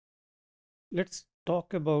Let's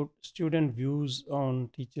talk about student views on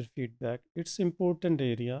teacher feedback. It's important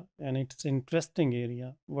area and it's interesting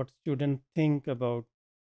area what students think about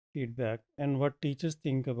feedback and what teachers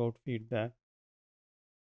think about feedback.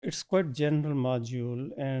 It's quite general module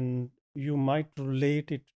and you might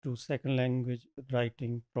relate it to second language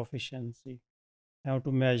writing proficiency, how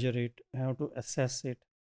to measure it, how to assess it.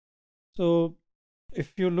 So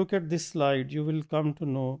if you look at this slide, you will come to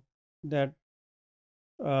know that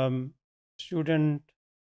um, student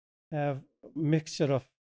have mixture of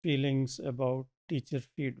feelings about teacher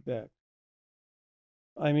feedback.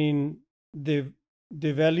 I mean, they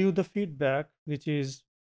value the feedback which is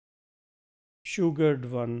sugared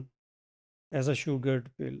one as a sugared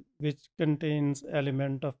pill, which contains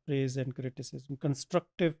element of praise and criticism,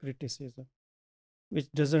 constructive criticism,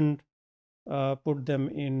 which doesn't put them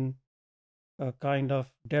in a kind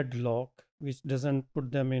of deadlock, which doesn't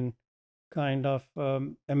put them in kind of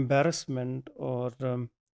embarrassment or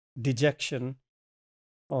dejection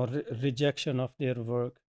or rejection of their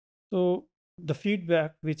work. So the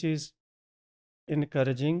feedback which is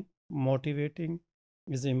encouraging, motivating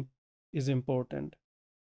is important.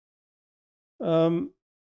 Um,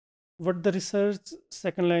 what the research,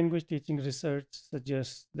 second language teaching research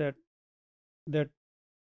suggests that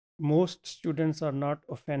most students are not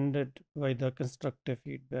offended by the constructive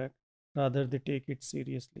feedback. Rather, they take it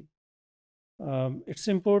seriously. It's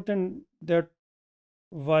important that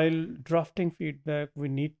while drafting feedback, we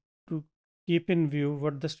need to keep in view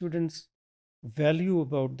what the students value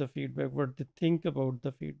about the feedback, what they think about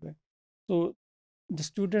the feedback. So the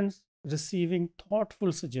students receiving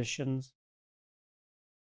thoughtful suggestions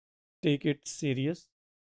take it serious,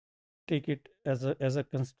 take it as a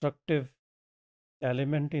constructive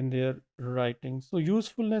element in their writing. So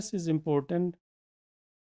usefulness is important,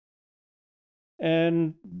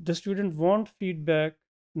 and the student want feedback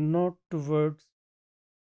not towards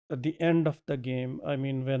the end of the game. I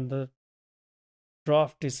mean, when the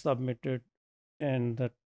draft is submitted and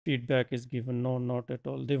the feedback is given. No, not at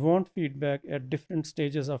all. They want feedback at different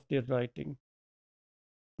stages of their writing,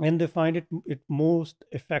 and they find it most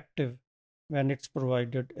effective when it's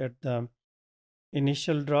provided at the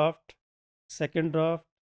initial draft, second draft,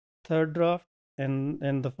 third draft,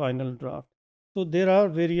 and the final draft. So there are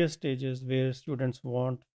various stages where students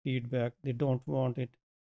want feedback. They don't want it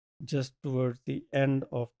just towards the end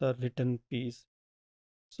of the written piece.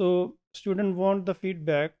 So students want the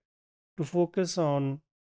feedback to focus on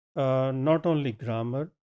not only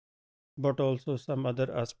grammar but also some other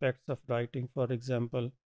aspects of writing, for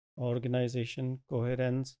example, organization,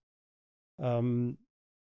 coherence, um,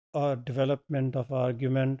 or development of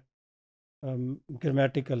argument,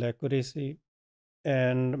 grammatical accuracy,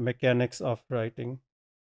 and mechanics of writing.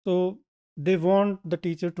 So they want the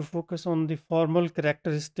teacher to focus on the formal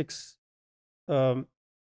characteristics um,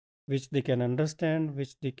 which they can understand,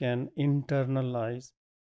 which they can internalize.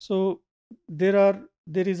 So there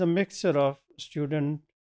is a mixture of student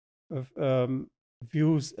of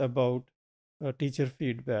views about teacher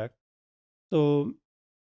feedback. So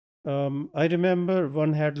I remember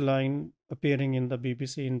one headline appearing in the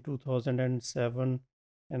BBC in 2007,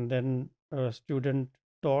 and then a student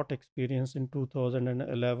taught experience in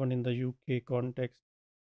 2011 in the UK context.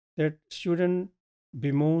 That student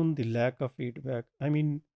bemoan the lack of feedback. I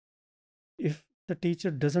mean, if the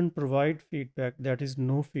teacher doesn't provide feedback, that is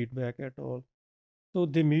no feedback at all. So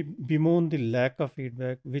they may bemoan the lack of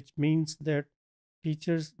feedback, which means that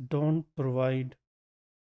teachers don't provide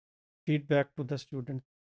feedback to the student.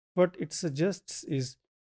 What it suggests is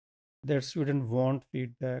that students want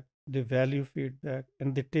feedback, they value feedback,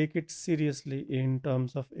 and they take it seriously in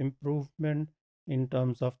terms of improvement, in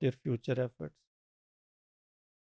terms of their future efforts.